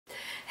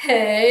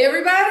Hey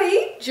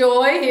everybody,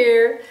 Joy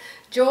here.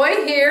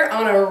 Joy here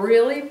on a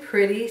really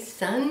pretty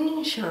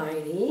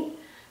sunshiny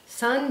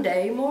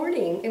Sunday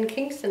morning in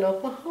Kingston,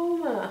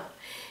 Oklahoma.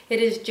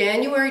 It is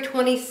January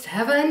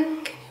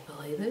 27, can you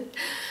believe it?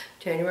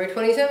 January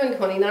 27,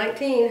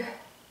 2019.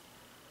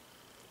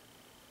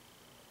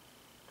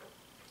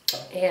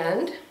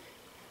 And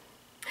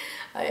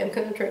I am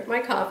going to drink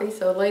my coffee,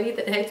 so lady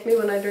that hates me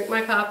when I drink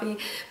my coffee,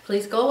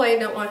 please go away,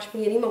 don't watch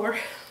me anymore.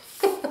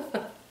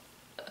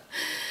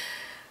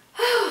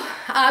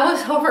 I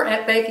was over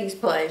at Becky's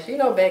place. You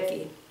know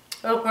Becky.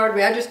 Oh, pardon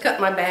me. I just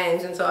cut my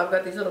bangs, and so I've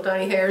got these little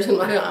tiny hairs in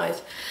my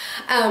eyes.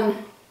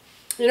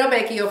 You know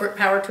Becky over at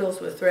Power Tools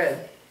with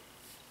Thread.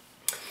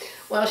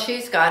 Well,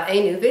 she's got a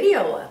new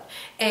video up.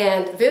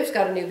 And Viv's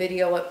got a new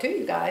video up too,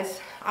 you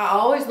guys. I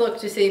always look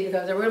to see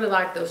because I really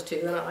like those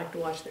two, and I like to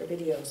watch their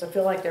videos. I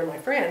feel like they're my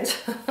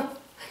friends.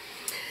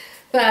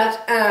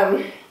 But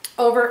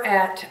over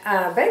at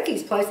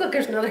Becky's place, look,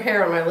 there's another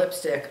hair on my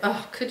lipstick.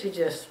 Oh, could you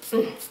just...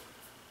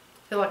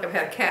 I feel like I've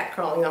had a cat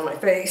crawling on my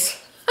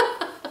face.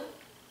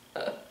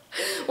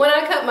 When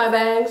I cut my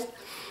bangs,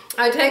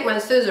 I take my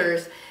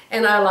scissors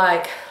and I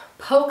like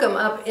poke them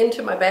up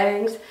into my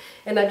bangs,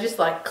 and I just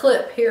like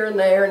clip here and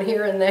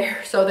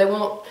there so they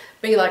won't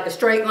be like a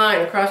straight line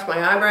across my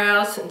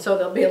eyebrows, and so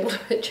they'll be a little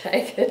bit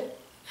jagged.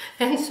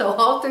 And so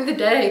all through the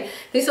day,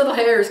 these little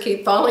hairs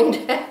keep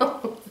falling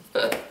down.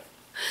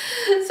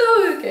 So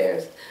who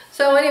cares?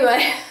 So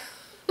anyway,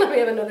 let me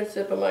have another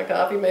sip of my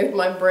coffee. Maybe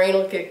my brain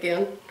will kick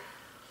in.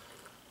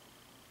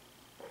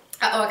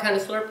 Uh-oh, I kind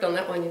of slurped on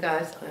that one, you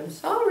guys. I'm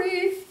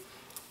sorry.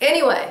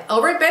 Anyway,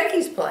 over at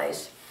Becky's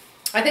place,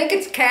 I think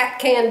it's Cat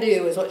Can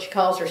Do is what she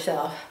calls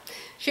herself.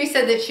 She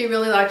said that she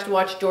really likes to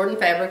watch Jordan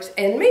Fabrics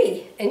and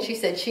me. And she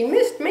said she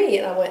missed me.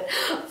 And I went,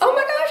 oh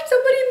my gosh,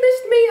 somebody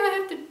missed me. I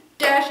have to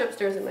dash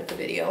upstairs and make a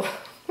video.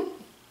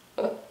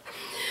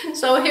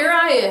 So here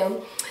I am.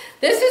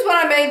 This is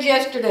what I made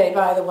yesterday,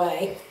 by the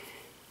way.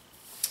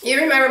 You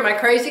remember my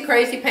crazy,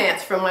 crazy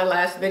pants from my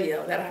last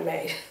video that I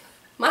made.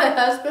 My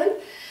husband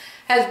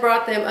has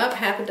brought them up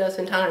half a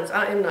dozen times.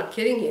 I am not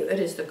kidding you. It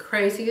is the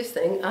craziest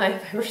thing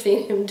I've ever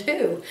seen him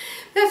do.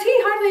 Because he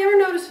hardly ever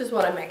notices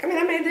what I make. I mean,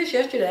 I made this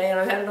yesterday and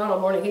I've had it on all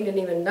morning. He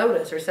didn't even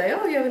notice or say,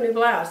 oh, you have a new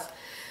blouse.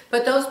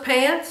 But those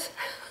pants,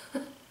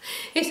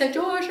 he said,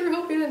 Joy, I sure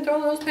hope you didn't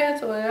throw those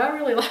pants away. I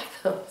really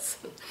like those.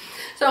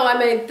 So I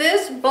made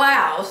this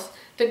blouse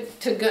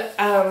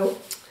to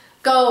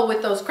go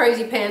with those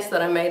crazy pants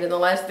that I made in the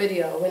last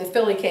video when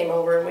Philly came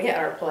over and we had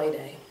our play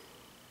day.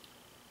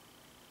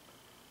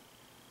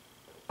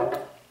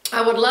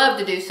 I would love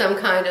to do some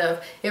kind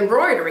of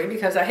embroidery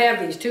because I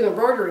have these two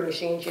embroidery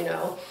machines, you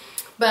know.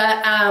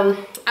 But I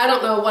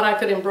don't know what I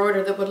could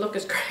embroider that would look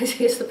as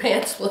crazy as the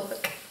pants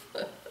look.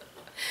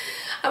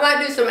 I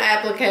might do some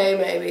applique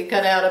maybe,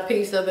 cut out a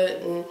piece of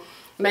it and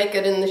make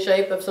it in the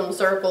shape of some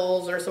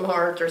circles or some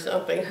hearts or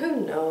something. Who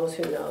knows,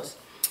 who knows.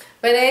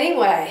 But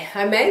anyway,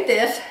 I made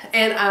this,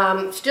 and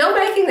I'm still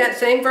making that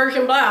same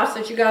version blouse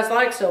that you guys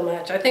like so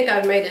much. I think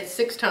I've made it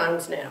 6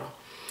 times now.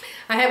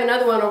 I have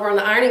another one over on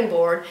the ironing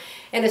board,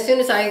 and as soon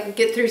as I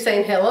get through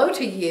saying hello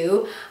to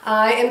you,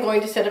 I am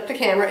going to set up the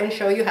camera and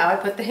show you how I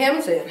put the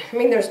hems in. I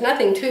mean, there's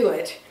nothing to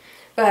it,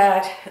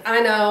 but I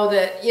know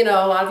that, you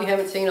know, a lot of you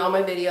haven't seen all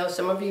my videos.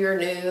 Some of you are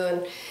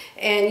new,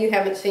 and you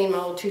haven't seen my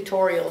old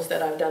tutorials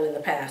that I've done in the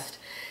past.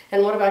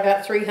 And what have I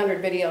got,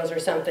 300 videos or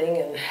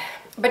something?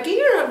 But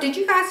did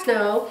you guys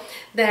know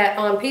that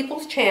on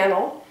people's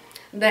channel,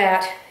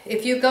 that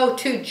if you go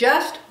to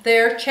just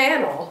their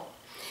channel,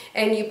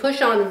 and you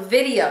push on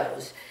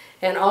videos,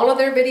 and all of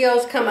their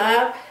videos come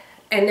up,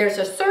 and there's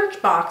a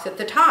search box at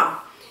the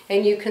top,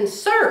 and you can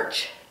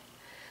search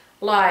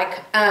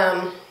like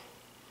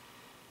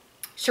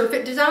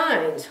Surefit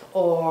Designs,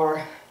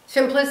 or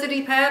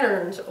Simplicity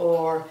Patterns,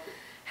 or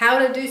how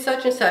to do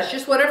such and such,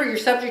 just whatever your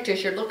subject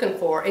is you're looking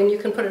for, and you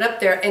can put it up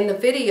there, and the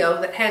video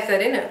that has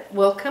that in it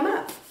will come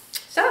up.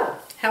 So,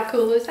 how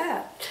cool is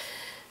that?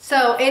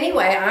 So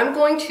anyway, I'm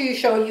going to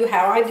show you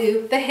how I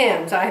do the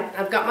hems.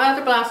 I've got my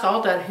other blouse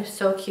all done. It's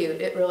so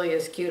cute. It really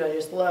is cute. I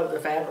just love the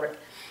fabric.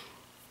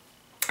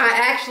 I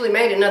actually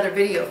made another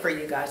video for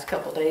you guys a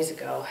couple days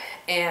ago.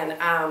 And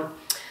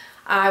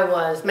I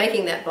was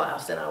making that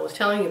blouse and I was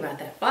telling you about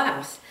that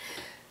blouse.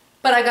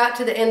 But I got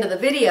to the end of the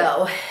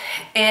video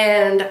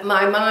and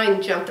my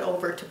mind jumped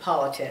over to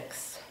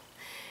politics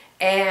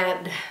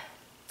and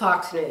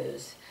Fox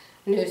News,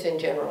 news in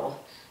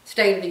general,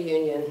 State of the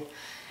Union.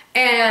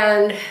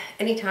 And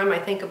anytime I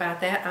think about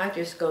that, I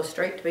just go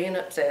straight to being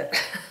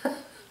upset.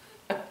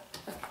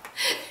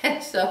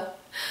 And so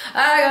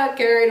I got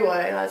carried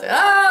away. And I said,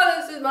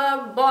 oh, this is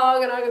my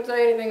blog and I can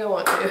say anything I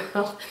want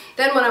to.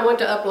 Then when I went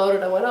to upload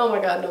it, I went, oh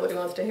my God, nobody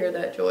wants to hear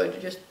that, Joy.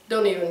 Just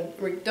don't even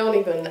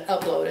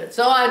upload it.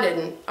 So I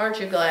didn't.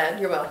 Aren't you glad?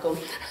 You're welcome.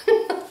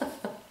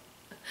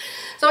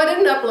 So I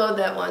didn't upload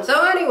that one.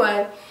 So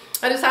anyway,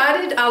 I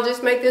decided I'll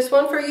just make this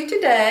one for you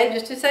today,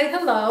 just to say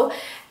hello.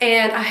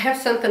 And I have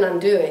something I'm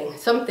doing,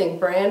 something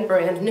brand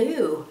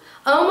new.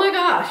 Oh my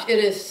gosh, it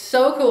is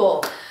so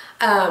cool.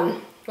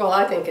 Well,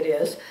 I think it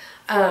is.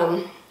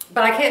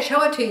 but I can't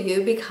show it to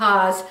you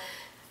because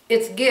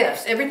it's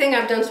gifts. Everything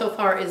I've done so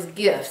far is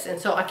gifts, and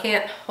so I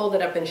can't hold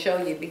it up and show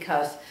you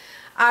because,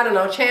 I don't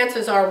know,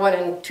 chances are 1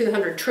 in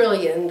 200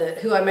 trillion that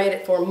who I made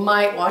it for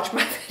might watch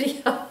my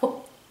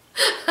video.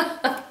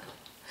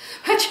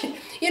 But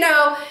you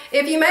know,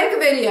 if you make a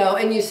video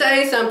and you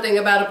say something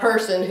about a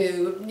person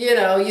who, you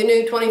know, you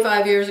knew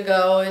 25 years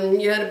ago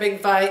and you had a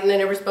big fight and they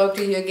never spoke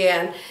to you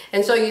again,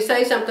 and so you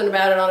say something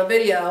about it on a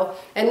video,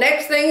 and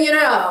next thing you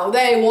know,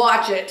 they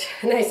watch it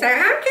and they say,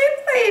 I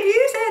can't believe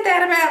you said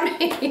that about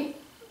me.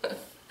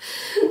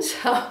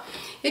 So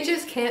you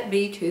just can't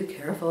be too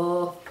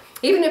careful.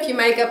 Even if you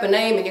make up a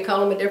name and you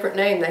call them a different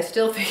name, they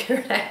still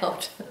figure it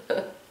out.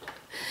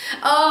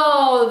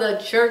 Oh, the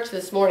church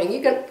this morning.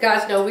 You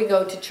guys know we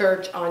go to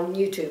church on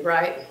YouTube,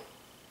 right?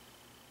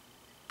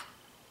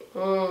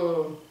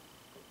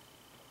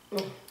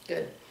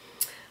 Good.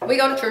 We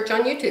go to church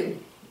on YouTube.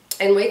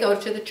 And we go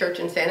to the church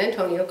in San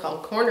Antonio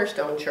called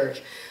Cornerstone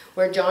Church,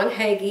 where John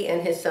Hagee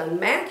and his son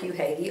Matthew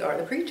Hagee are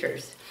the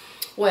preachers.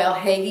 Well,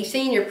 Hagee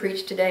Sr.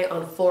 preached today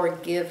on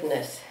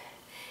forgiveness.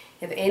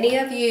 If any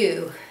of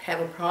you have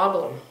a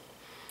problem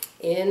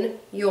in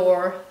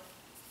your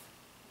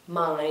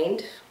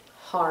mind,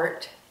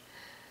 heart,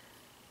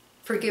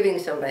 forgiving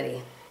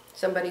somebody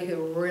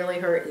who really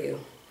hurt you,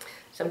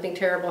 something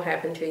terrible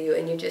happened to you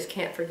and you just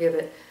can't forgive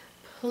it,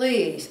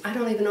 please, I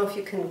don't even know if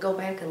you can go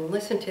back and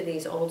listen to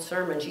these old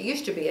sermons. You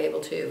used to be able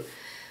to,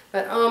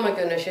 but oh my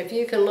goodness, if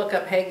you can look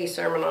up Hagee's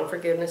sermon on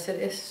forgiveness, it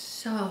is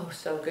so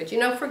good. You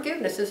know,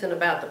 forgiveness isn't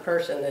about the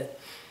person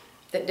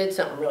that did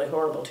something really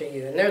horrible to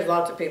you, and there's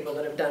lots of people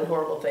that have done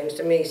horrible things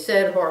to me,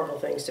 said horrible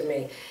things to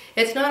me.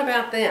 It's not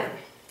about them.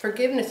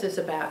 Forgiveness is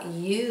about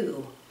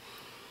you.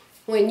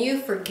 When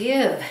you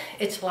forgive,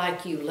 it's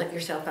like you let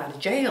yourself out of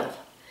jail.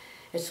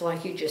 It's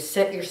like you just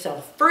set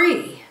yourself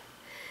free.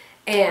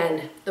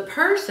 And the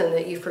person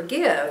that you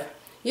forgive,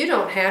 you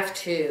don't have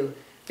to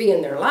be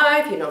in their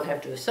life, you don't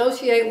have to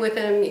associate with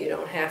them, you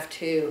don't have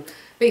to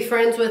be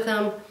friends with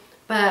them,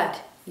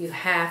 but you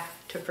have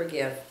to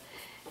forgive.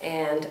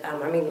 And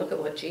I mean, look at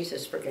what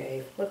Jesus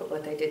forgave. Look at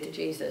what they did to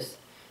Jesus.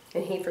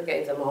 And he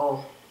forgave them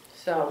all.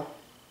 So,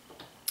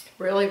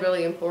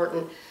 really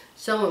important,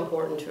 so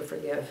important to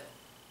forgive.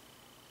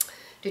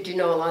 Did you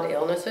know a lot of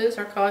illnesses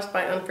are caused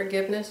by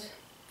unforgiveness?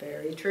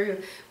 Very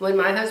true. When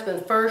my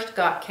husband first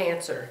got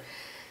cancer,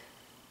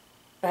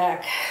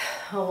 back,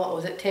 what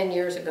was it, 10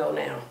 years ago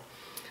now,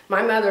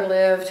 my mother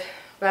lived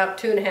about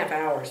 2.5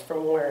 hours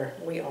from where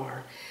we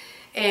are.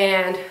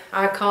 And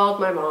I called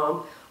my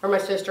mom, or my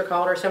sister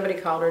called her, somebody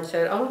called her and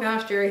said, oh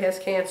gosh, Jerry has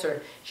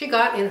cancer. She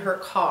got in her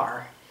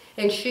car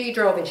and she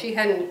drove, and she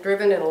hadn't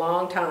driven in a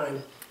long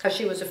time because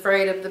she was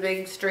afraid of the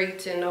big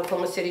streets in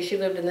Oklahoma City. She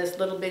lived in this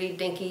little bitty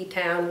dinky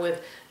town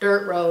with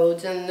dirt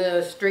roads, and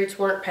the streets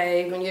weren't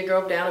paved. When you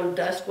drove down them,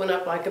 dust went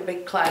up like a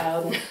big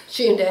cloud. And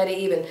she and Daddy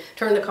even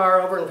turned the car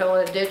over and fell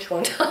in a ditch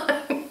one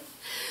time.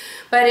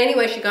 But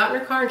anyway, she got in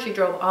her car and she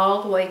drove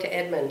all the way to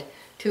Edmond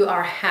to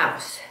our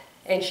house.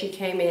 And she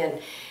came in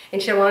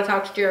and she said, I want to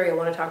talk to Jerry, I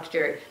want to talk to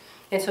Jerry.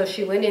 And so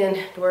she went in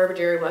to wherever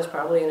Jerry was,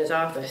 probably in his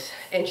office,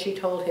 and she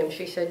told him,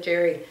 she said,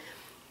 Jerry,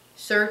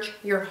 search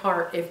your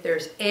heart. If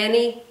there's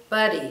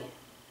anybody,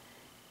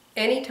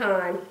 any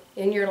time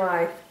in your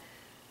life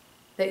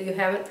that you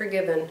haven't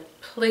forgiven,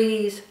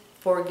 please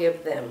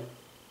forgive them.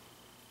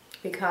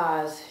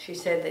 Because she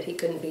said that he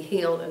couldn't be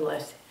healed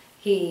unless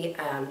he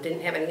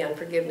didn't have any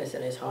unforgiveness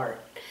in his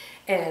heart.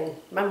 And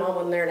my mom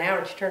wasn't there an hour,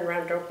 and she turned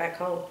around and drove back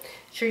home.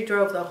 She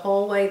drove the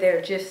whole way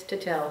there just to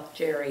tell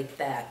Jerry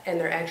that. And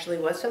there actually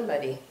was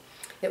somebody.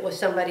 It was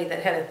somebody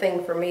that had a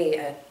thing for me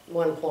at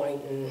one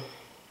point and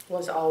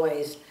was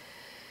always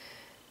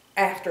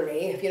after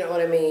me, if you know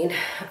what I mean.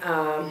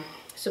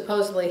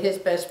 Supposedly his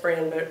best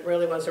friend, but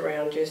really was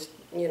around just,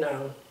 you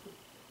know,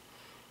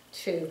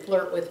 to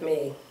flirt with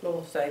me.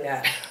 We'll say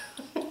that.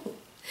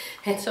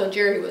 And so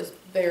Jerry was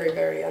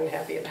very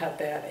unhappy about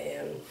that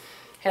and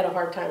had a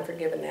hard time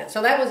forgiving that.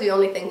 So that was the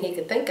only thing he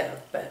could think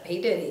of, but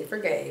he did, he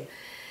forgave.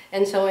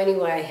 And so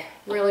anyway,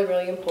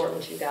 really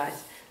important, you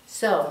guys.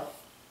 So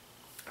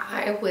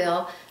I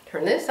will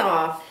turn this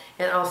off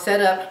and I'll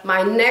set up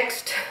my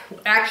next,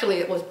 actually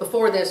it was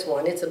before this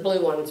one, it's a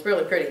blue one, it's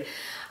really pretty,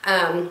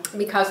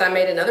 because I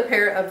made another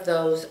pair of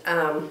those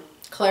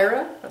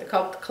Clara, what they're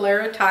called,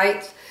 Clara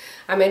tights.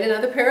 I made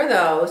another pair of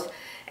those.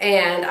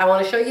 And I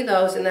want to show you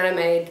those, and then I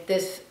made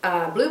this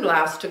blue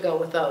blouse to go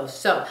with those.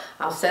 So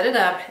I'll set it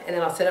up, and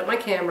then I'll set up my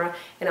camera,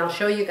 and I'll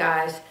show you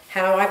guys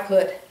how I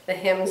put the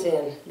hems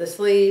in, the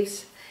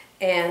sleeves,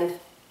 and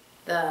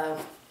the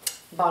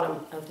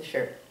bottom of the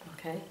shirt,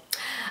 okay?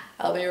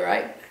 I'll be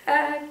right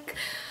back.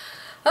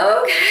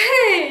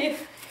 Okay,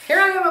 here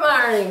I am on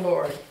my ironing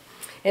board.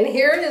 And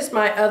here is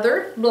my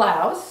other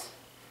blouse.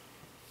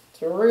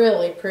 It's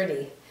really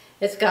pretty.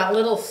 It's got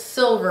little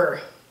silver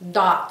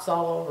dots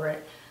all over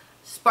it.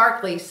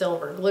 Sparkly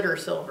silver, glitter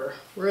silver,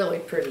 really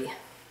pretty.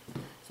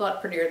 It's a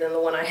lot prettier than the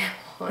one I have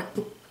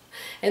on.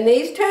 And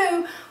these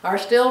two are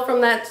still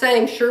from that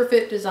same Sure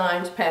Fit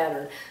Designs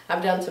pattern.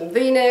 I've done some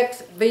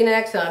V-necks, and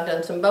I've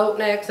done some boat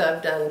necks,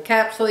 I've done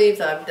cap sleeves,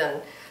 I've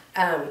done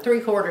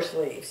 3/4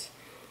 sleeves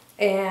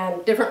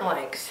and different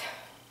lengths.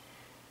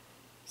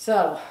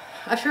 So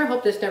I sure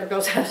hope this never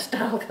goes out of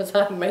style because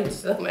I've made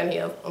so many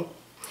of them.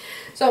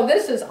 So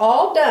this is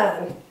all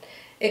done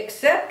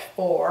except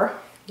for,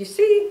 you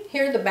see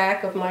here the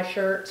back of my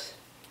shirts?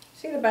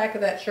 See the back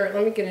of that shirt?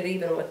 Let me get it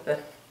even with the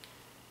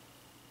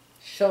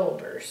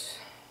shoulders.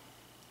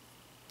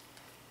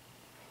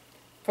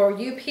 For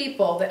you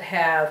people that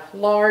have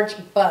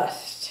large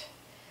busts,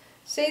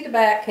 see the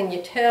back, can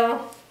you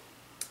tell?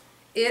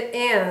 It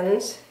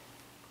ends,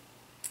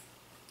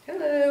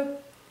 hello,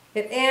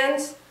 it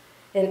ends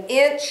an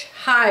inch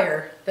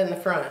higher than the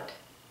front.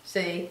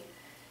 See,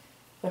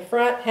 the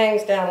front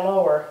hangs down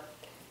lower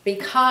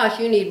because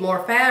you need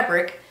more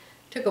fabric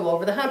to go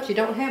over the humps. You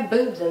don't have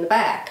boobs in the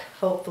back,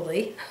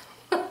 hopefully.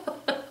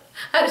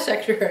 I had a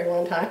secretary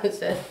one time that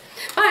said,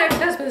 my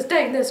ex-husband's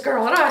dating this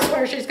girl and I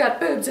swear she's got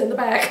boobs in the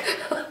back.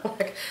 I'm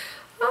like,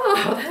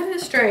 oh, that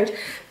is strange.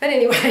 But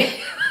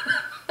anyway,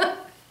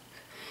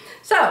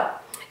 so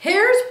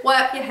here's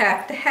what you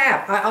have to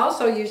have. I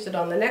also used it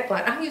on the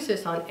neckline. I use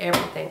this on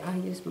everything. I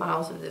use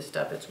miles of this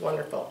stuff. It's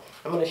wonderful.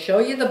 I'm going to show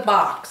you the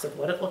box of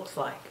what it looks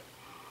like.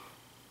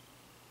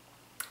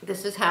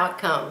 This is how it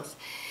comes.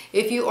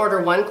 If you order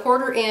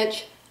 1/4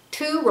 inch,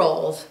 2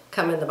 rolls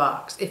come in the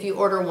box. If you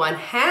order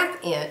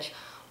 1/2 inch,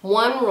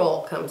 1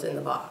 roll comes in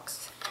the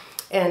box.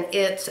 And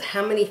it's,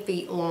 how many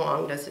feet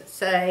long does it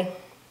say?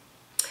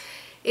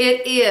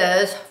 It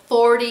is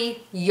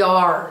 40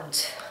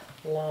 yards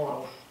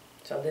long.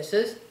 So this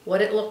is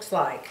what it looks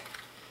like.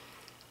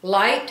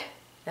 Light,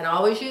 and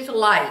always use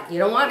light. You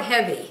don't want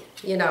heavy,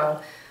 you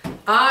know.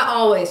 I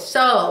always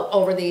sew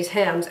over these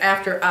hems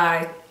after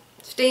I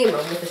steam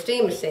them with the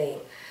steam machine.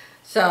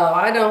 So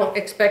I don't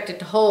expect it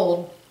to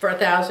hold for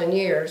 1,000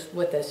 years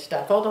with this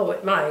stuff, although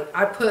it might.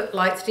 I put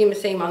light steam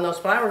seam on those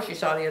flowers you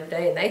saw the other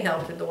day and they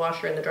held through the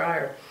washer and the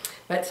dryer.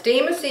 But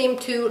steam seam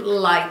to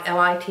light,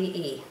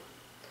 L-I-T-E.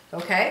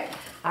 Okay,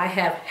 I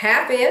have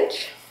 1/2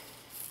 inch.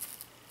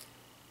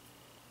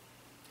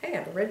 Hey, I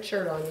have a red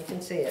shirt on, you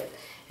can see it.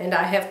 And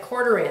I have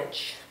 1/4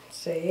 inch,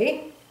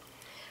 see?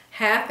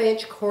 1/2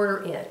 inch,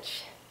 1/4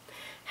 inch.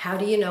 How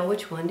do you know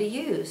which one to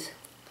use?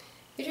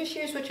 You just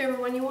use whichever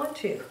one you want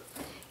to.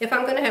 If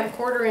I'm going to have a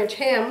 1/4 inch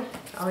hem,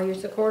 I'll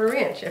use the 1/4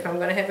 inch. If I'm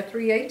going to have a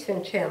 3/8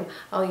 inch hem,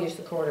 I'll use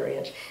the 1/4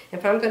 inch.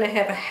 If I'm going to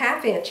have a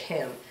 1/2 inch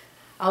hem,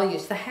 I'll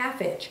use the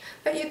 1/2 inch.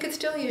 But you could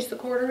still use the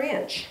 1/4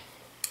 inch.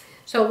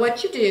 So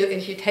what you do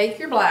is you take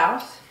your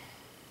blouse.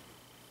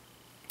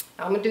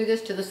 I'm going to do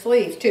this to the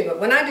sleeves too, but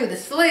when I do the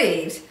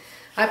sleeves,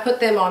 I put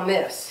them on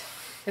this.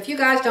 If you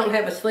guys don't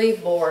have a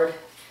sleeve board,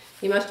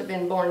 you must have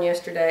been born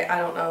yesterday, I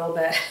don't know,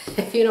 but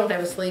if you don't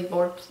have a sleeve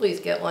board, please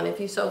get one. If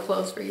you sew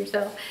clothes for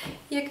yourself,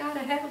 you gotta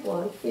have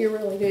one, you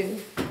really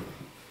do.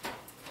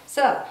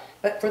 So,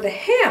 but for the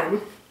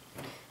hem,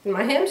 and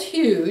my hem's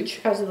huge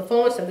because of the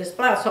fullness of this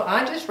blouse, so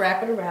I just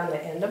wrap it around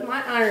the end of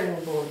my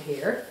ironing board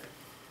here.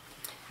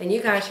 And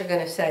you guys are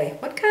gonna say,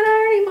 what kind of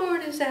ironing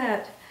board is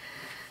that?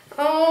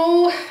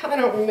 Oh, I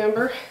don't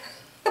remember.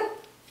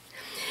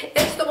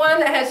 It's the one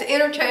that has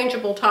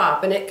interchangeable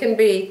top, and it can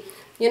be,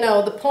 you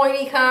know, the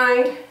pointy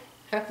kind.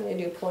 How can they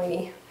do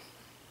pointy?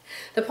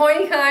 The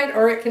pointy kind,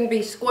 or it can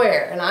be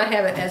square, and I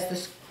have it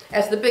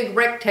as the big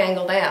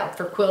rectangle down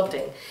for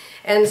quilting.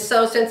 And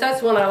so since that's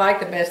the one I like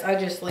the best, I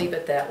just leave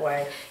it that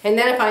way. And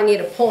then if I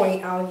need a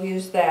point, I'll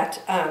use that.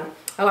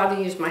 I'll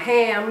either use my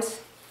hams.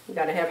 You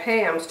gotta have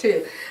hams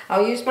too.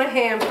 I'll use my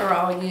hams, or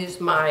I'll use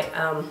my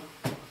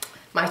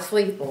my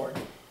sleeve board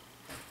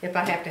if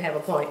I have to have a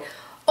point.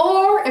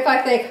 Or if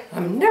I think,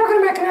 I'm never going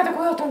to make another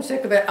quilt, I'm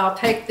sick of it, I'll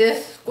take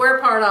this square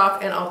part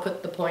off and I'll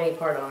put the pointy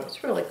part on.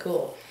 It's really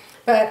cool.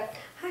 But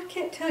I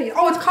can't tell you.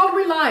 Oh, it's called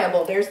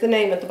Reliable. There's the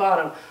name at the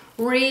bottom.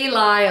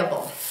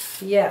 Reliable.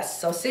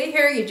 Yes. So see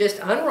here, you just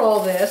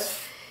unroll this,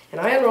 and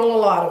I unroll a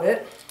lot of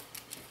it.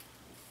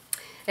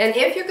 And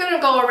if you're going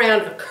to go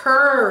around a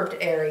curved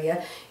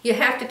area, you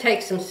have to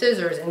take some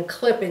scissors and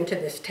clip into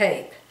this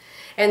tape.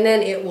 And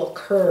then it will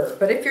curve.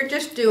 But if you're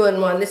just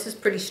doing one, this is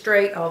pretty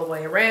straight all the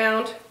way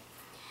around.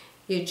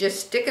 You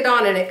just stick it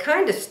on and it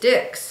kind of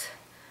sticks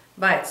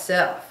by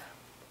itself.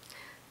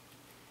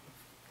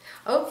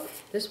 Oh,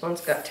 this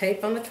one's got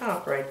tape on the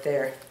top right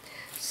there.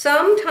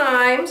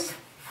 Sometimes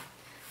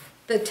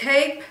the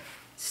tape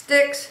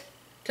sticks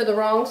to the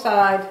wrong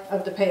side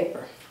of the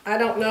paper. I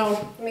don't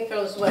know. Let me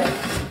throw this away.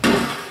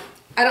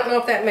 I don't know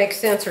if that makes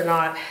sense or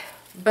not,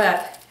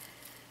 but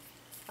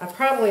I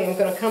probably am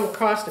going to come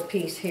across a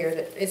piece here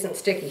that isn't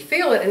sticky.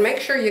 Feel it and make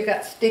sure you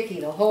got sticky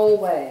the whole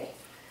way.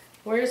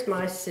 Where's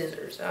my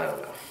scissors? I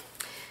don't know.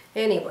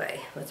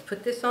 Anyway, let's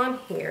put this on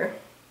here.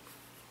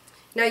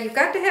 Now you've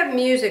got to have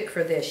music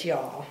for this,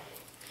 y'all.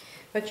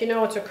 But you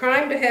know, it's a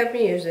crime to have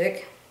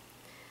music.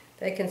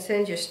 They can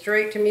send you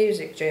straight to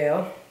music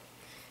jail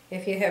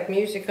if you have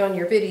music on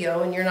your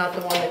video and you're not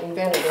the one that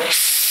invented it.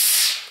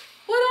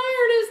 What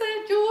iron is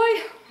that,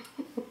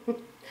 Joy?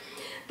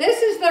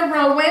 This is the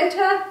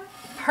Rowenta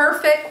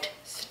Perfect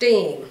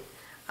Steam.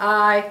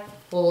 I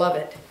love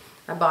it.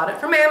 I bought it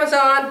from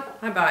Amazon.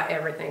 I buy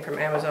everything from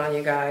Amazon,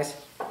 you guys.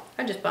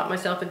 I just bought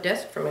myself a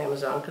desk from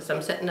Amazon because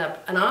I'm setting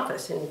up an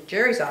office in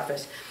Jerry's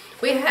office.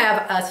 We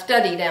have a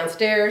study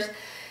downstairs,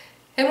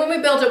 and when we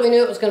built it, we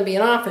knew it was going to be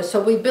an office, so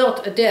we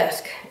built a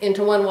desk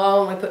into one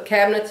wall, and we put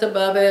cabinets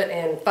above it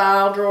and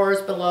file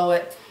drawers below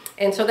it,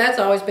 and so that's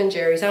always been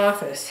Jerry's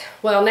office.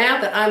 Well, now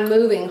that I'm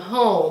moving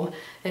home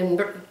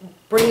and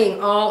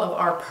bringing all of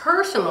our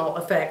personal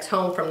effects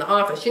home from the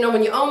office, you know,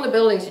 when you own the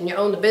buildings and you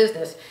own the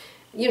business,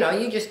 you know,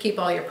 you just keep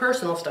all your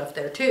personal stuff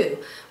there too.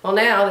 Well,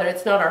 now that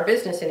it's not our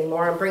business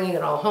anymore, I'm bringing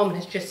it all home, and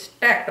it's just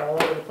stacked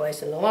all over the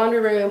place, in the laundry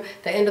room,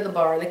 the end of the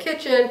bar in the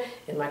kitchen,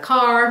 in my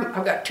car.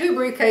 I've got 2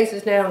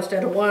 briefcases now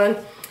instead of 1.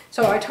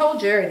 So I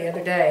told Jerry the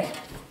other day,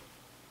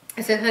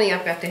 I said, honey,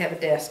 I've got to have a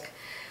desk.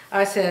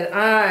 I said,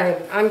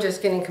 I'm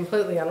just getting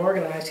completely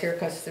unorganized here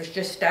because there's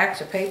just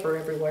stacks of paper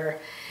everywhere.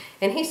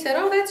 And he said,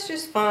 oh, that's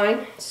just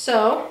fine.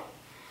 So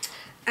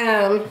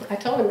I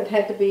told him it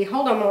had to be,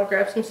 hold on while I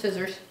grab some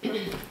scissors.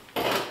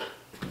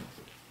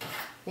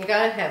 You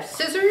gotta have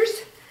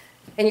scissors,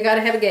 and you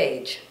gotta have a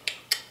gauge.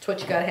 That's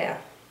what you gotta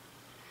have.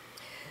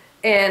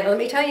 And let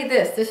me tell you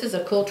this, this is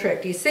a cool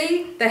trick. Do you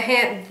see the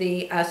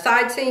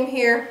side seam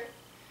here?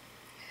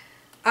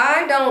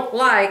 I don't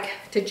like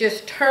to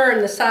just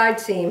turn the side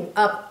seam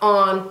up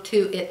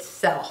onto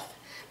itself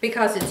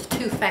because it's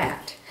too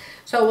fat.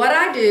 So what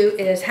I do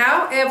is,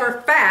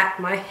 however fat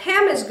my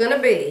hem is gonna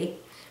be,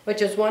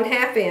 which is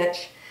 1/2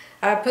 inch,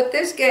 I put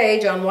this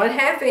gauge on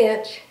 1/2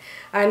 inch,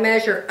 I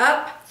measure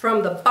up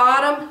from the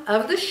bottom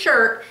of the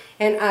shirt,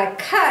 and I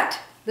cut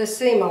the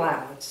seam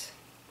allowance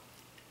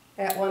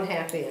at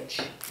 1/2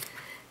 inch.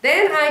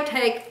 Then I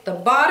take the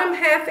bottom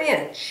 1/2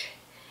 inch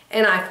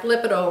and I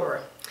flip it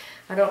over.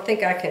 I don't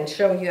think I can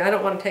show you, I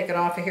don't want to take it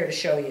off of here to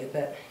show you,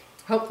 but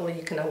hopefully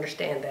you can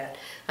understand that.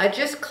 I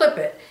just clip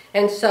it,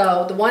 and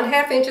so the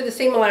 1/2 inch of the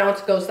seam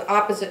allowance goes the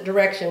opposite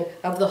direction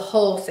of the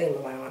whole seam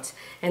allowance.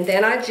 And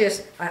then I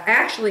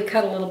actually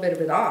cut a little bit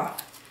of it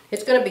off.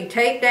 It's going to be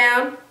taped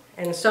down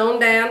and sewn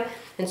down,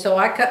 and so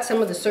I cut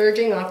some of the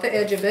serging off the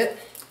edge of it.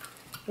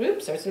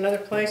 Oops, there's another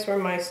place where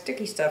my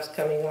sticky stuff's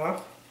coming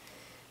off.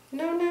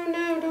 No, no,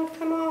 no, don't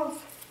come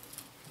off.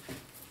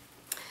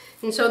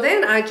 And so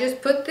then I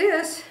just put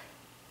this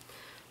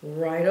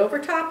right over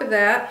top of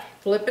that,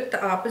 flip it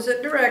the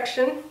opposite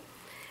direction,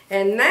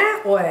 and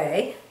that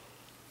way,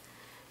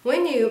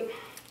 when you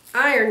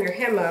iron your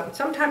hem up,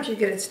 sometimes you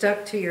get it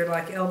stuck to your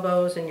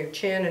elbows and your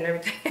chin and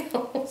everything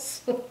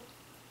else.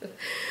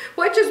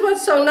 Which is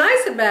what's so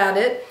nice about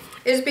it,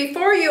 is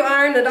before you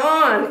iron it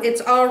on,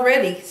 it's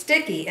already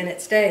sticky and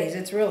it stays.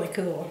 It's really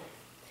cool.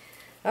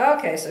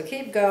 Okay, so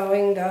keep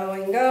going,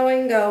 going,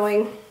 going,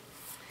 going.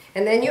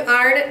 And then you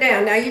iron it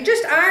down. Now you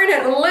just iron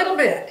it a little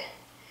bit.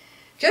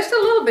 Just a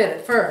little bit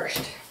at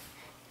first.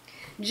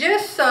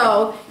 Just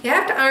so, you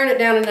have to iron it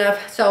down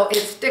enough so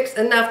it sticks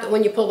enough that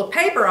when you pull the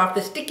paper off,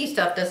 the sticky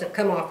stuff doesn't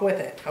come off with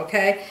it,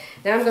 okay?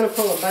 Now I'm going to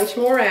pull a bunch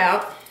more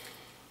out.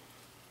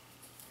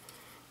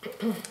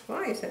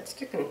 Why is that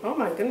sticking? Oh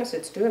my goodness,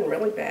 it's doing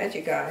really bad,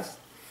 you guys.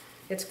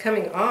 It's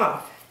coming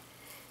off.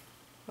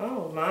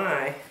 Oh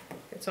my.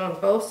 It's on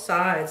both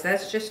sides.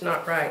 That's just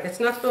not right. It's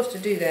not supposed to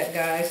do that,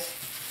 guys.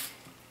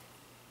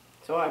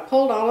 So I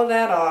pulled all of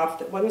that off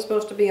that wasn't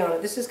supposed to be on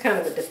it. This is kind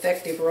of a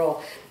defective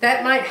roll.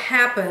 That might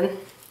happen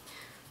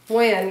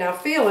when, now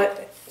feel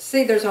it,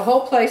 see there's a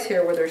whole place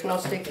here where there's no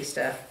sticky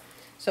stuff.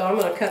 So I'm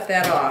going to cut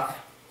that off.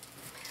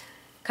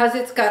 Because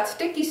it's got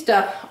sticky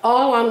stuff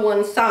all on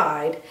one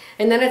side,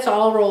 and then it's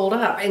all rolled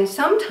up. And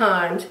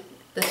sometimes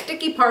the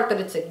sticky part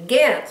that it's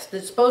against,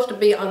 that's supposed to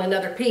be on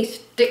another piece,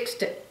 sticks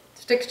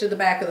to the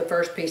back of the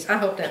first piece. I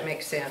hope that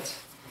makes sense.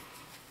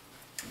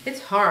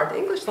 It's hard. The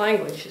English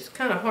language is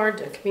kind of hard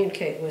to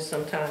communicate with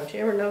sometimes.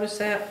 You ever notice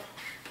that?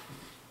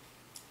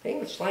 The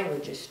English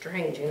language is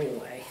strange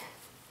anyway.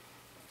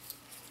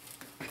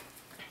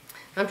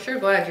 I'm sure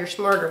glad you're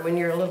smarter when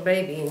you're a little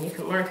baby and you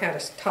can learn how to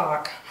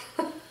talk.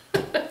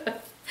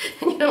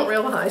 And you don't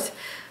realize,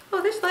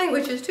 oh, this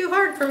language is too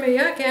hard for me.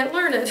 I can't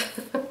learn it.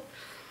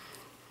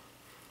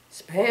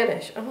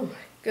 Spanish. Oh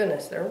my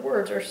goodness, their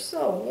words are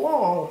so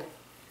long.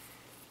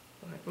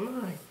 Like,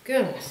 my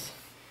goodness.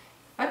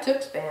 I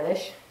took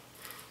Spanish.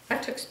 I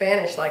took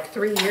Spanish like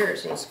 3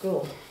 years in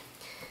school.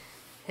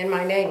 And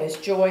my name is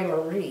Joy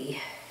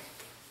Marie.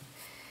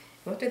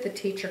 What did the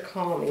teacher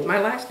call me?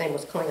 My last name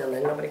was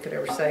Klingerman. Nobody could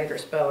ever say it or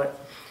spell it.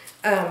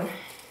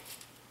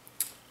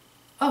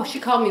 Oh, she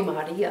called me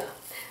Maria.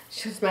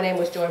 My name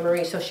was Joy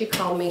Marie, so she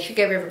called me, she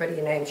gave everybody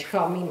a name. She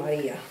called me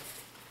Maria.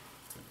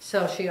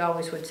 So she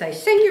always would say,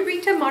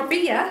 Senorita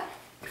Maria.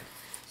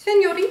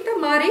 Senorita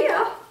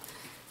Maria.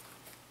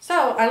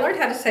 So I learned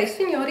how to say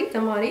Senorita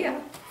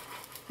Maria.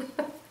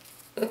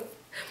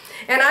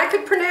 And I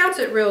could pronounce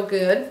it real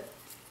good.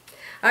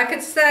 I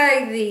could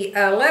say the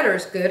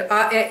letters good.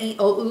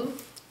 A-E-I-O-U.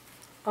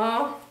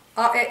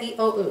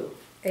 A-E-I-O-U.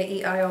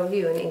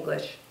 A-E-I-O-U in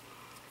English.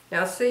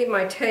 Now see,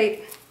 my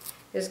tape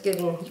is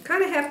getting, you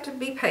kind of have to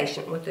be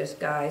patient with this,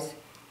 guys.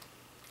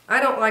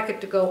 I don't like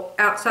it to go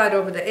outside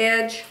over the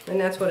edge,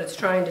 and that's what it's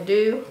trying to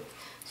do.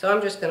 So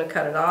I'm just going to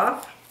cut it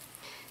off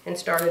and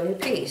start a new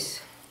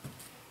piece.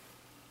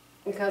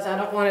 because I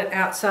don't want it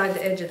outside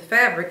the edge of the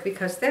fabric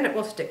because then it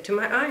will stick to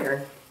my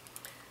iron.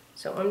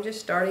 So I'm just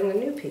starting a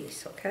new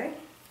piece, okay?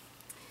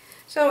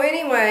 So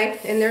anyway,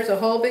 and there's a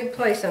whole big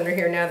place under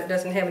here now that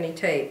doesn't have any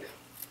tape.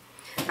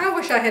 I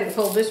wish I hadn't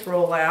pulled this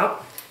roll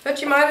out,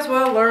 but you might as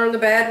well learn the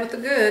bad with the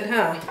good,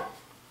 huh?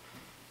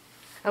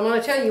 I'm going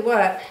to tell you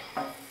what,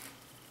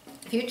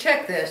 if you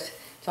check this,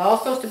 it's all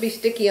supposed to be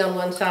sticky on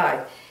one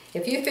side.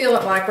 If you feel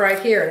it like right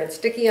here and it's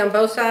sticky on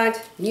both sides,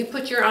 and you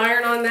put your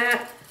iron on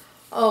that,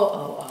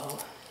 oh,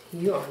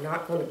 you are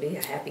not going to be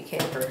a happy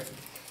camper.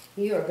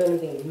 You are going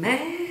to be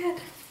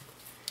mad.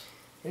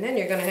 And then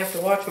you're going to have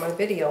to watch my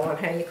video on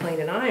how you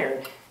clean an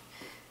iron.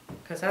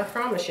 Because I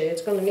promise you,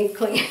 it's going to need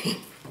cleaning.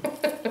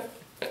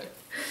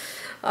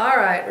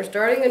 Alright, we're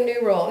starting a new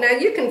roll. Now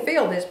you can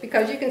feel this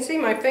because you can see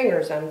my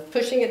fingers. I'm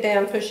pushing it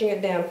down, pushing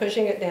it down,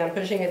 pushing it down,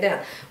 pushing it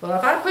down. Well,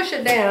 if I push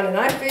it down and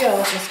I feel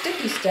the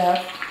sticky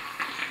stuff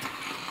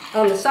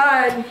on the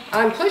side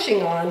I'm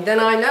pushing on, then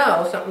I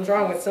know something's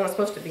wrong. It's not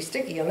supposed to be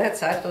sticky on that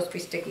side, it's supposed to be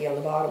sticky on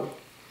the bottom.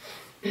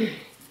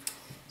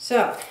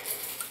 So,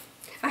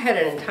 I had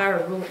an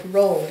entire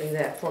roll do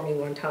that for me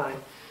one time.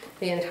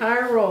 The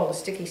entire roll of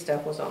sticky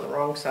stuff was on the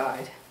wrong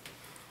side.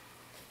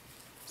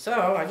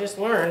 So, I just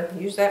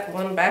learned, use that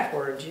one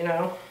backwards, you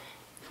know.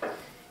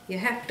 You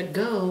have to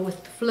go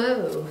with the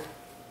flow.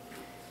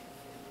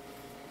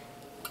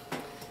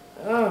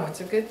 Oh, it's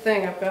a good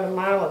thing I've got a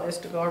mile of this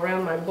to go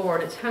around my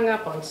board. It's hung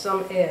up on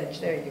some edge.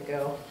 There you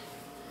go.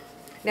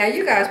 Now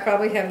you guys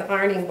probably have the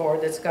ironing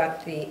board that's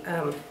got the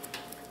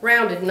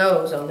rounded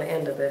nose on the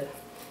end of it.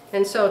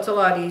 And so it's a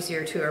lot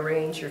easier to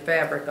arrange your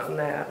fabric on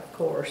that, of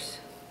course.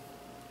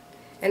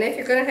 And if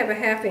you're going to have a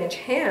 1/2 inch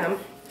hem,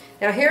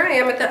 now here I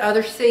am at the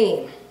other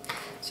seam.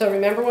 So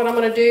remember what I'm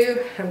going to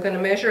do? I'm going to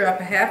measure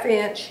up a 1/2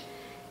 inch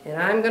and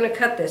I'm going to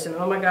cut this. And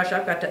oh my gosh,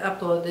 I've got to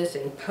upload this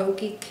in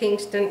Pokey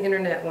Kingston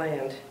Internet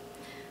Land.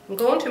 I'm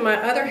going to my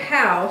other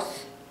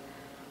house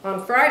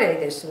on Friday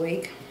this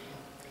week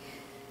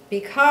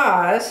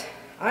because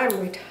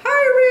I'm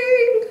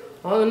retiring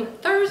on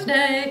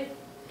Thursday.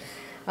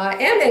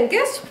 And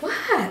guess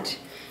what?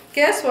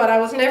 Guess what? I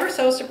was never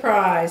so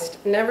surprised.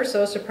 Never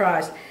so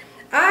surprised.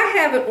 I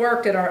haven't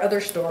worked at our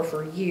other store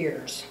for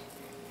years.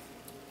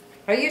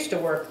 I used to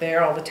work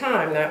there all the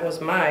time. That was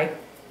my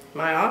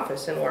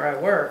office and where I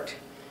worked.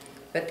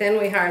 But then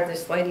we hired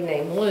this lady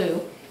named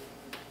Lou,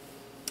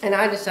 and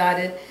I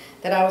decided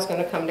that I was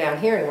going to come down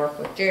here and work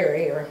with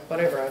Jerry, or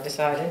whatever I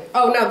decided.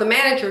 Oh no, the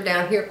manager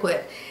down here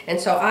quit, and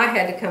so I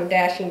had to come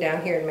dashing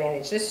down here and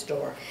manage this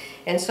store.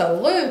 And so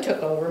Lou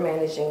took over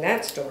managing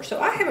that store. So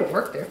I haven't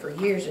worked there for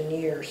years and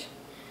years.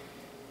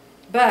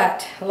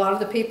 But a lot of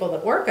the people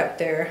that work up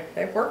there,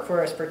 they've worked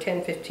for us for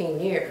 10,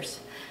 15 years.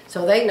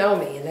 So they know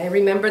me and they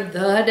remember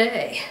the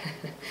day.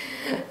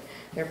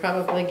 They're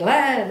probably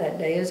glad that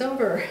day is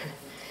over.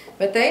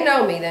 But they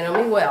know me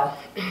well.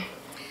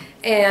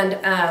 And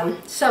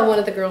so one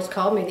of the girls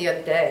called me the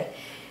other day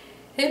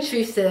and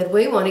she said,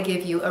 "We want to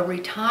give you a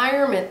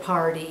retirement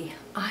party."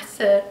 I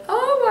said,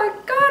 "Oh my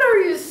God, are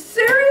you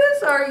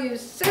serious? Are you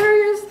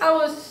serious?" I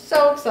was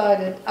so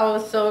excited. I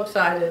was so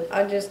excited.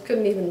 I just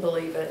couldn't even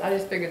believe it. I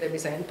just figured they'd be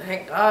saying,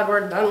 "Thank God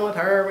we're done with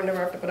her. We never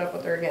have to put up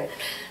with her again."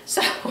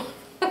 So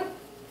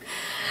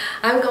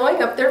I'm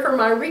going up there for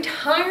my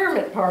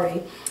retirement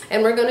party,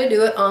 and we're going to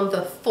do it on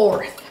the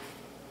 4th.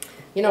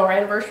 You know, our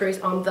anniversary is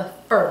on the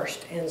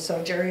 1st, and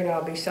so Jerry and I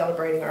will be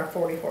celebrating our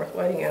 44th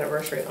wedding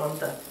anniversary on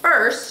the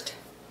 1st.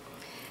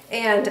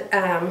 And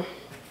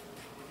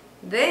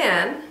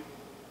then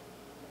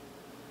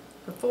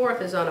the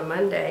 4th is on a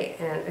Monday,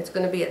 and it's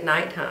going to be at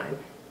nighttime.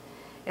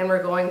 And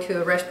we're going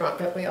to a restaurant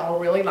that we all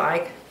really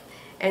like.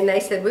 And they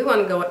said, "We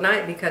want to go at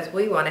night because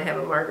we want to have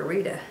a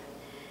margarita."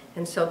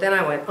 And so then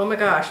I went, oh my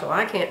gosh, well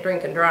I can't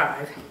drink and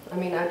drive. I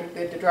mean, I do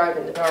good to drive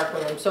in the dark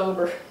when I'm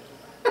sober.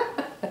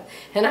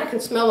 And I can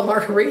smell a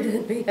margarita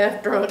and be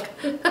half drunk.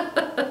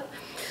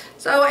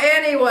 So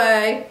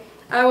anyway,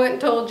 I went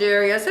and told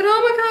Jerry, I said,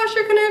 "Oh my gosh,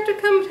 you're going to have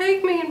to come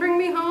take me and bring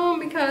me home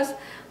because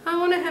I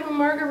want to have a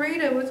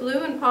margarita with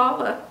Lou and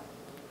Paula."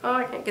 Oh,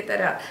 I can't get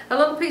that out. A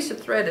little piece of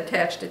thread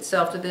attached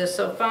itself to this,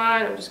 so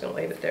fine, I'm just going to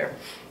leave it there.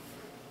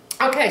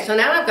 Okay, so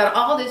now I've got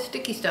all this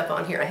sticky stuff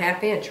on here, a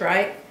 1/2 inch,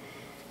 right?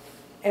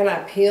 And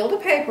I peeled the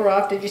paper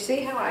off. Did you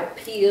see how I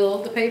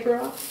peeled the paper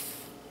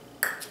off?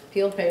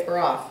 Peeled paper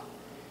off.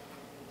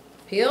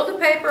 Peeled the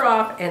paper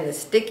off and the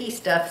sticky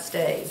stuff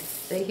stayed.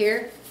 See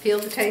here?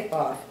 Peeled the tape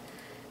off.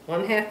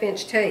 1/2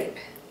 inch tape.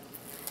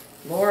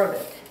 More of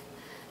it.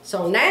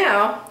 So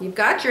now you've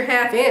got your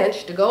 1/2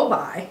 inch to go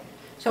by.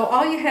 So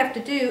all you have to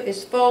do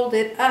is fold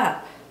it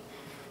up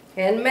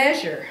and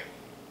measure.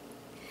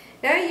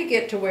 Now you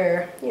get to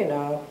where, you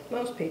know,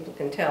 most people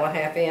can tell a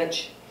 1/2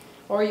 inch,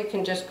 or you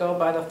can just go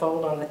by the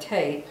fold on the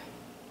tape.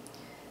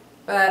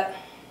 But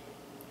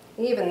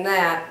even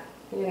that,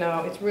 you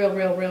know, it's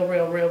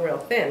real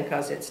thin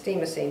because it's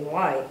steam-a-seam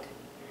white.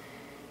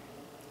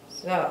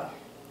 So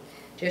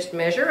just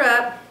measure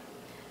up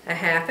a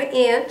 1/2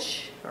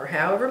 inch, or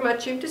however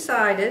much you've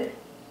decided.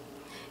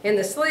 In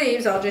the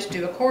sleeves, I'll just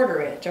do a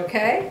 1/4 inch,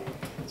 okay?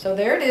 So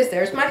there it is,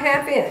 there's my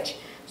 1/2 inch.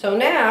 So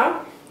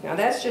now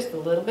that's just a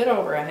little bit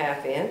over a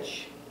 1/2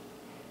 inch.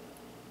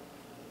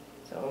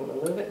 So I'm going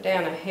to move it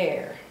down a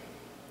hair.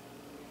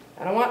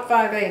 I don't want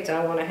 5/8,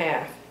 I want a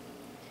 1/2.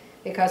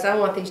 Because I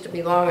want these to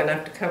be long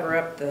enough to cover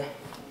up the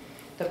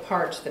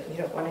parts that you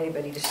don't want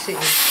anybody to see.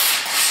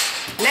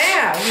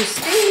 Now, you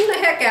steam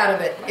the heck out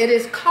of it. It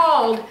is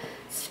called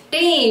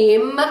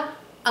steam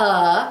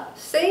a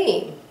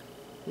seam.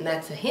 And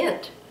that's a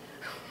hint.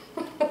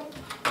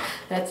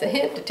 That's a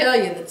hint to tell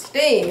you that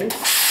steam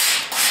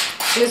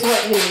is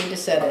what you need to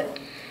set it.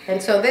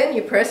 And so then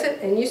you press it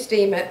and you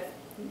steam it.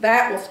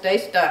 That will stay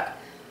stuck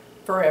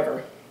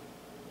forever.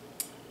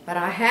 But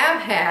I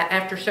have had,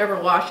 after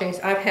several washings,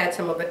 I've had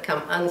some of it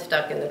come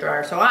unstuck in the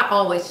dryer. So I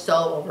always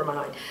sew over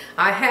mine.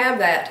 I have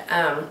that,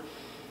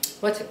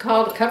 what's it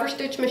called, a cover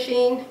stitch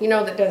machine, you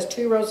know, that does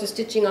 2 rows of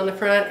stitching on the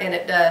front and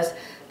it does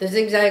the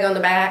zigzag on the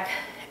back.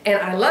 And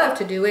I love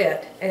to do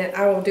it, and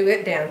I will do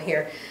it down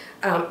here.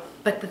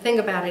 But the thing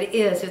about it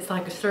is, it's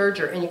like a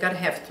serger, and you've got to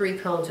have 3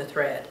 cones of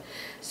thread.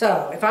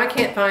 So if I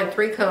can't find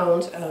 3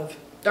 cones of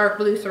dark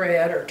blue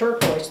thread or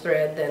turquoise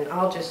thread, then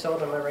I'll just sew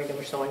it on my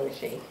regular sewing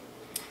machine.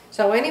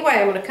 So anyway,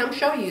 I'm going to come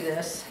show you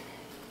this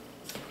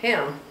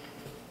hem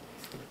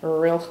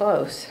real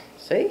close.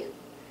 See?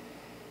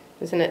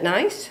 Isn't it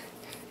nice?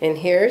 And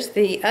here's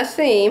the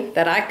seam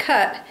that I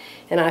cut,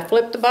 and I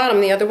flipped the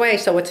bottom the other way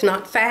so it's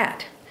not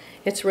fat.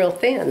 It's real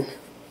thin.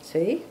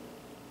 See?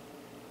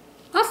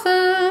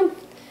 Awesome!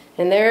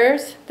 And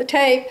there's the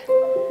tape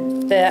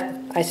that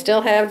I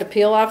still have to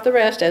peel off the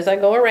rest as I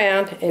go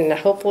around, and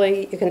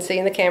hopefully you can see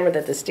in the camera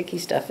that the sticky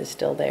stuff is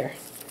still there.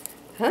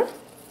 Huh?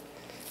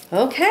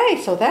 Okay,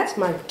 so that's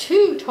my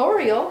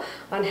tutorial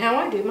on how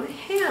I do my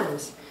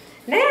hems.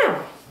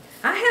 Now,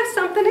 I have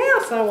something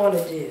else I want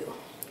to do.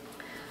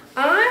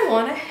 I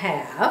want to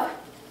have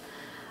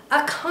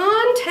a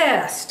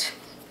contest.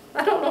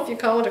 I don't know if you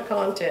call it a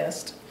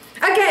contest.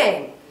 A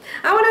game.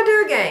 I want to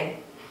do a game.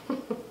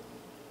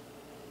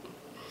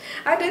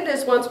 I did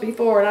this once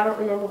before and I don't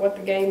remember what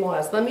the game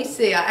was. Let me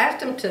see. I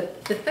asked him to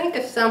think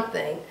of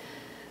something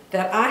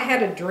that I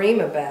had a dream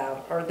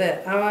about or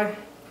that I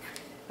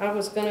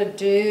was going to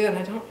do, and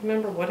I don't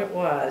remember what it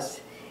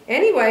was.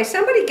 Anyway,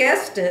 somebody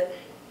guessed it.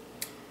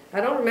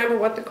 I don't remember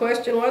what the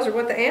question was or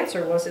what the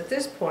answer was at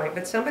this point,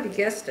 but somebody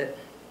guessed it.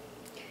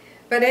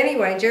 But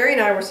anyway, Jerry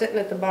and I were sitting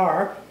at the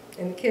bar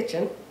in the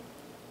kitchen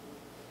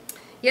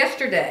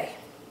yesterday.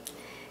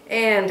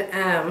 And,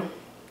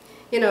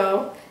 you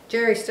know,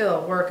 Jerry's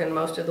still working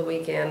most of the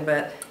weekend,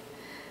 but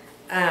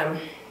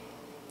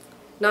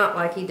not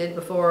like he did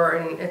before,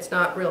 and it's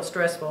not real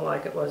stressful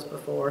like it was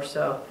before,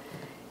 so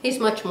he's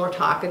much more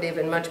talkative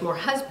and much more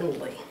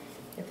husbandly,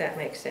 if that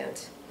makes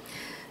sense.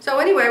 So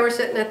anyway, we're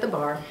sitting at the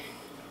bar,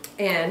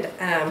 and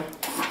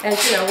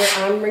as you know,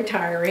 I'm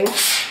retiring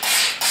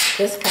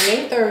this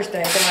coming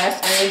Thursday, the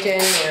last day of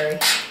January.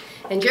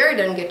 And Jerry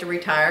doesn't get to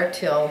retire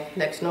till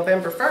next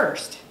November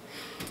 1st.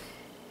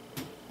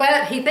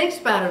 But he thinks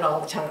about it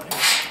all the time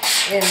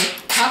and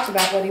talks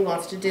about what he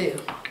wants to do.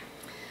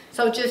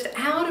 So just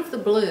out of the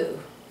blue,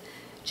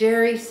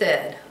 Jerry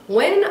said,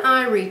 when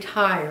I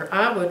retire,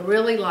 I would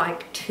really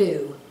like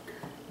to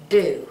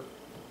do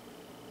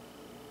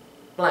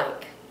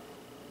blank.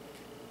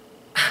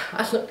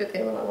 I looked at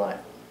him and I'm like,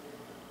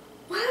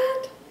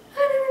 what?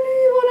 I never knew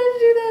you wanted to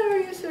do that. Are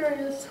you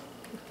serious?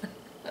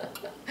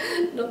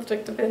 Don't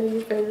stick the pen in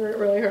your finger, it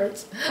really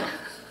hurts.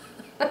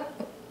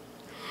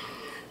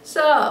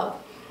 So,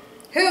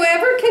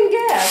 whoever can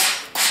guess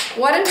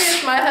what it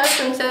is my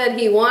husband said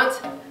he wants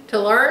to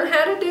learn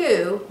how to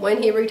do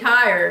when he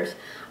retires,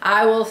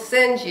 I will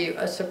send you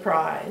a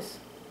surprise.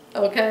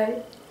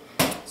 Okay?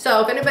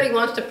 So if anybody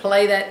wants to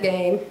play that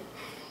game,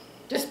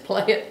 just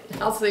play it.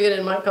 I'll see it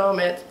in my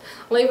comments.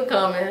 Leave a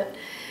comment.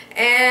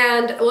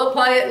 And we'll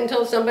play it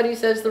until somebody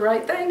says the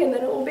right thing, and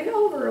then it will be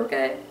over,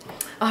 okay?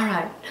 All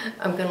right.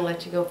 I'm going to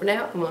let you go for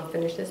now. I'm going to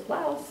finish this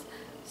blouse.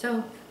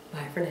 So,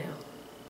 bye for now.